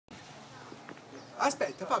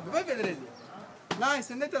Aspetta Fabio, vai a vedere lì. Dai,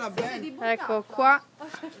 stendetela bene. Ecco qua.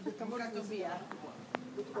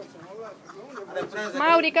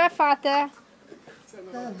 Mauri, che fate?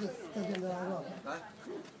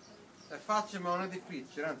 È facile ma non è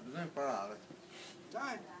difficile, anzi bisogna imparare.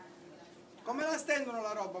 Dai. Come la stendono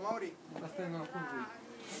la roba, Mauri? La stendono così.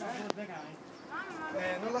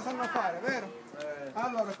 Non la sanno fare, vero?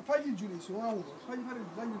 Allora, fagli il giudizio, 1 a 1. Fagli il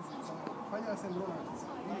giudizio. Fagli la stendere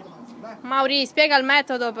dai. Mauri, spiega il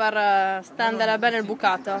metodo per stendere bene il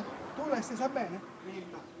bucato. Tu l'hai stesa bene?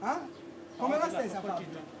 Ah? Come l'ha stesa Fabio?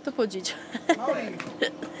 Dopo Gigi. Mauri, come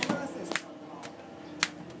l'ha stesa?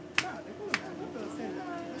 Guarda, come la stesa?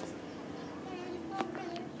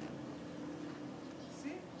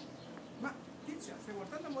 Sì? Ma Tizia, stai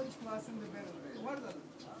guardando un po' di come la stende bene? Guarda,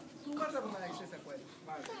 tu guarda come l'hai stesa quella.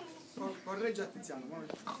 Vai. Correggi a Tiziano.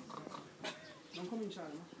 Non cominciare,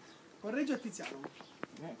 no? Correggi a Tiziano.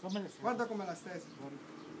 Guarda come la stesa.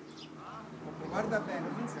 Guarda bene,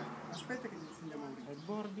 Tizia. Aspetta che ti insegniamo un po'.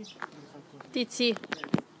 Bordi. Tizi.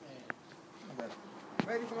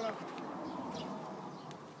 Vedi come la fa.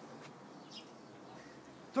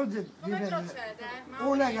 Come procede?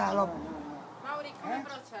 Un regalo. Mauri, come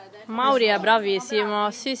procede? Mauri è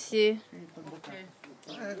bravissimo, sì sì.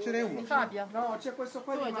 Ce n'è uno. Fabio. No, c'è questo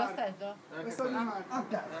qua Tu di hai già Marco. steso? Questo di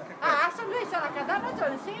Marco. Ah, se lui sarà a casa, ha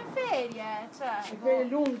ragione, sei in ferie. Cioè, Ferie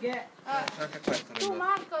lunghe. Anche questo. tu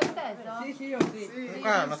Marco hai steso? Sì, io sì. Sì,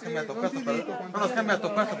 Hanno scambiato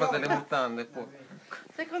questo per delle mutande poi.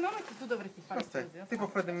 Secondo me che tu dovresti fare così. Tipo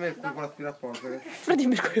Freddie Mercury con l'aspirapolvere. Freddie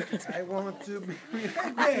Mercury. I want to be.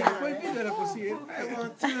 quel video era così. I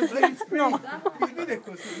want to be. No, il video è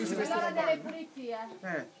così. Lui si veste Allora da delle bagno. pulizie.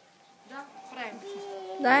 Prego.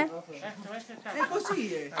 Dai. È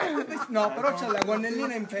così. No, però c'è la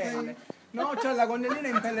gonnellina in pelle. No, c'è la gonnellina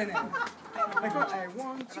in pelle nera.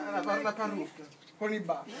 La parrucca. Con i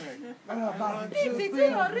baffi. Sì,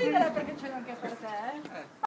 non ridere perché ce l'ho anche per te.